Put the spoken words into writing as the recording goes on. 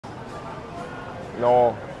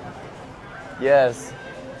No. Yes.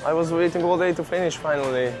 I was waiting all day to finish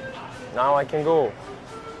finally. Now I can go.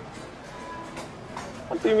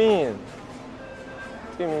 What do you mean?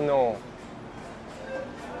 What do you mean no?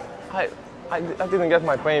 I didn't get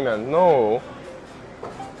my payment. No.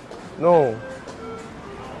 No.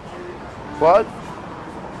 What?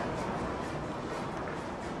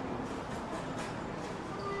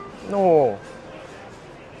 No.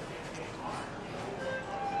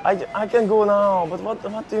 I can go now, but what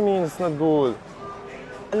do you mean it's not good?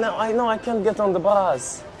 No, I know I can't get on the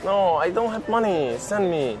bus. No, I don't have money. Send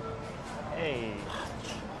me. Hey.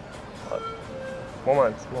 What?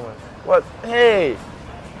 Moment. What? Hey!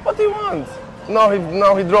 What do you want? No,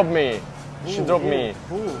 he dropped me. She dropped me.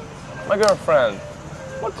 Who? My girlfriend.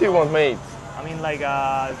 What do you want, mate? I mean, like,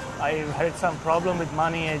 I heard some problem with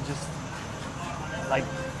money. I just, like,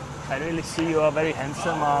 I really see you are very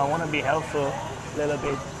handsome. I want to be helpful a little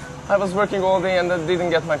bit. I was working all day and I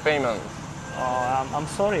didn't get my payment. Oh, I'm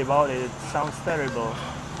sorry about it. It sounds terrible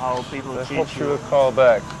how people I treat hope she you. will call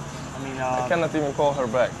back. I mean, I cannot even call her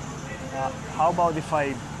back. how about if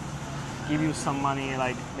I give you some money,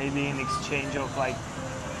 like maybe in exchange of like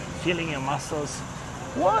feeling your muscles?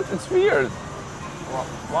 What? It's weird.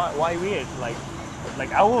 Why weird?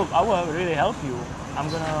 Like I will really help you. I'm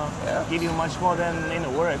gonna give you much more than in the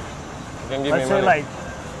work. You can give Let's me say money. like,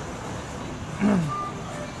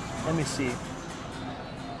 let me see.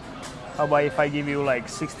 How about if I give you like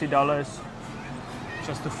 $60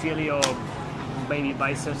 just to feel your baby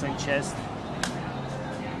biceps and chest?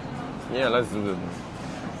 Yeah, let's do that.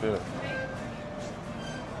 Feel it.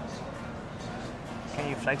 Can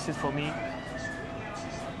you flex it for me?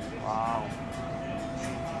 Wow.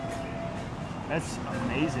 That's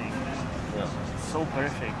amazing. Yeah. It's so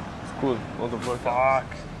perfect. It's cool. A lot of work. Fuck.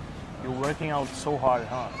 You're working out so hard,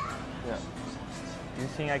 huh? Yeah. Do you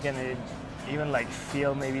think I can even like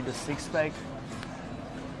feel maybe the six pack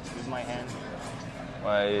with my hand?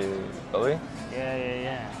 My belly?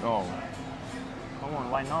 Yeah. No. Come on,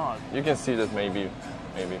 why not? You can see that maybe.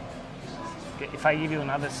 Okay, if I give you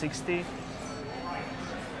another 60,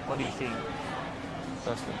 what do you think?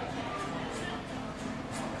 That's it.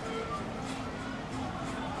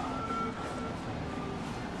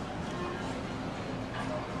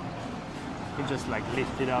 You just like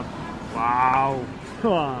lift it up. Wow.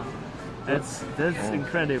 That's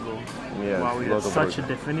incredible. Yeah, Wow, it's you a have lot of such a work.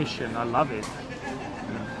 definition. I love it.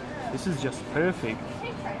 This is just perfect.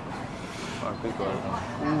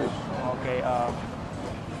 Okay.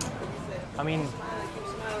 I mean,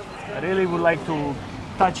 I really would like to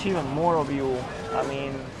touch even more of you. I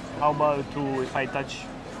mean, how about if I touch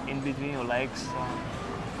in between your legs,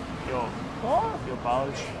 your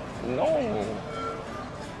bulge? No.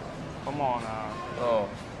 Come on. No.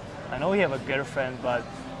 I know you have a girlfriend, but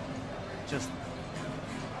just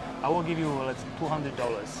I will give you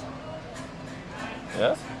 $200.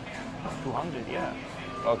 Yes? 200, yeah.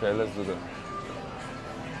 Okay, let's do that.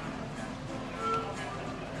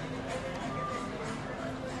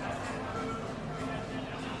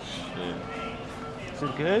 Shit. Is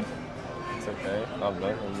it good? It's okay. I'm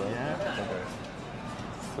done. Yeah. Okay.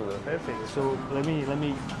 Let's do that. Perfect. So let me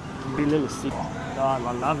be a little sick. God,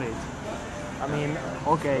 I love it. I mean,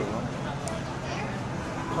 okay.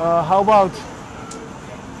 How about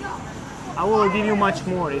I will give you much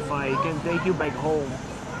more if I can take you back home.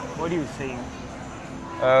 What do you think?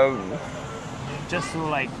 Just to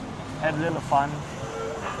like have a little fun.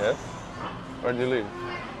 Yes? Where do you live?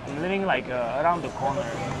 I'm living like around the corner,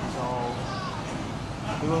 so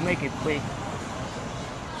we will make it quick.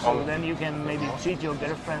 So then you can maybe treat your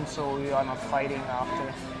girlfriend so you are not fighting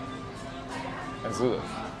after. Let's do that.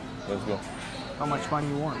 Let's go. How much money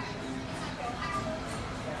you want?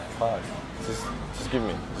 5. Just give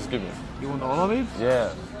me. You want all of it?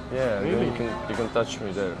 Yeah. Really? You can touch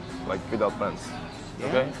me there, like without pants. Yeah.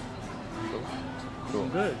 Okay? Cool.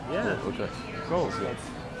 Good, yeah. Cool. Okay. Go. Let's go. That's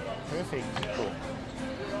perfect. Cool.